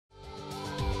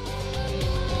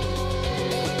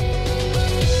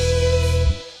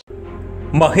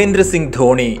മഹേന്ദ്ര സിംഗ്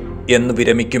ധോണി എന്ന്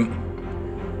വിരമിക്കും.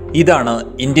 ഇതാണ്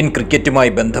ഇന്ത്യൻ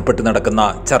ക്രിക്കറ്റുമായി ബന്ധപ്പെട്ട് നടക്കുന്ന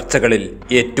ചർച്ചകളിൽ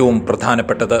ഏറ്റവും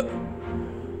പ്രധാനപ്പെട്ടത്.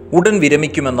 ഉടൻ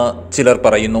വിരമിക്കുമെന്ന് ചിലർ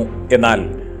പറയുന്നു. എന്നാൽ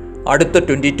അടുത്ത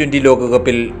T20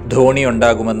 ലോകകപ്പിൽ ധോണി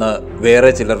ഉണ്ടാകുമെന്ന്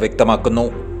വേറെ ചിലർ വ്യക്തമാക്കുന്നു.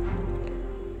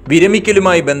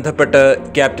 വിരമിക്കലുമായി ബന്ധപ്പെട്ട്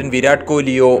ക്യാപ്റ്റൻ വിരാട്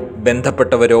കോഹ്ലിയോ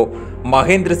ബന്ധപ്പെട്ടവരോ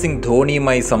മഹേന്ദ്ര സിംഗ്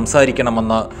ധോണിയുമായി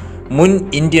സംസാരിക്കണമെന്ന് മുൻ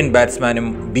ഇന്ത്യൻ ബാറ്റ്സ്മാനും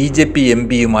BJP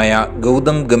MPയുമായ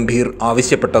ഗൗതം ഗംഭീർ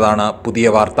ആവശ്യപ്പെട്ടതാണ് പുതിയ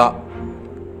വാർത്ത.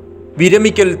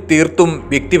 വിരമിക്കൽ തീർത്തും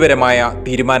വ്യക്തിപരമായ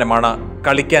തീരുമാനമാണ്.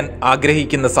 കളിക്കാൻ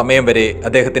ആഗ്രഹിക്കുന്ന സമയം വരെ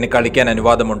അദ്ദേഹത്തിന് കളിക്കാൻ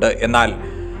അനുവാദമുണ്ട്. എന്നാൽ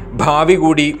ഭാവി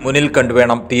കൂടി മുന്നിൽ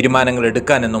കണ്ടുവേണം തീരുമാനങ്ങൾ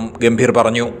എടുക്കാനെന്നും ഗംഭീർ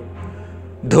പറഞ്ഞു.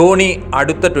 ധോണി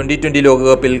അടുത്ത T20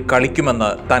 ലോകകപ്പിൽ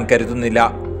കളിക്കുമെന്ന് താൻ കരുതുന്നില്ല.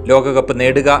 ലോകകപ്പ്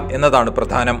നേടുക എന്നതാണ്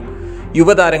പ്രധാനം.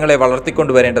 യുവതാരങ്ങളെ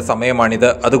വളർത്തിക്കൊണ്ടുവരേണ്ട സമയമാണിത്.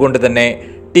 അതുകൊണ്ട് തന്നെ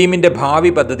ടീമിൻ്റെ ഭാവി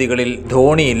പദ്ധതികളിൽ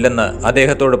ധോണി ഇല്ലെന്ന്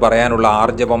അദ്ദേഹത്തോട് പറയാനുള്ള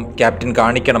ആർജവം ക്യാപ്റ്റൻ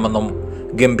കാണിക്കണമെന്നും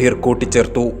ഗംഭീർ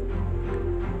കൂട്ടിച്ചേർത്തു.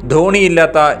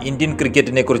 ധോണിയില്ലാത്ത ഇന്ത്യൻ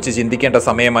ക്രിക്കറ്റിനെ കുറിച്ച് ചിന്തിക്കേണ്ട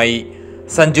സമയമായി.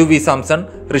 സഞ്ജു വി സാംസൺ,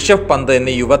 ഋഷഭ് പന്ത്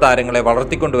എന്നീ യുവതാരങ്ങളെ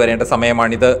വളർത്തിക്കൊണ്ടുവരേണ്ട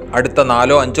സമയമാണിത്. അടുത്ത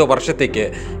 4-5 വർഷത്തേക്ക്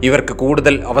ഇവർക്ക്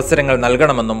കൂടുതൽ അവസരങ്ങൾ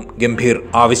നൽകണമെന്നും ഗംഭീർ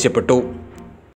ആവശ്യപ്പെട്ടു.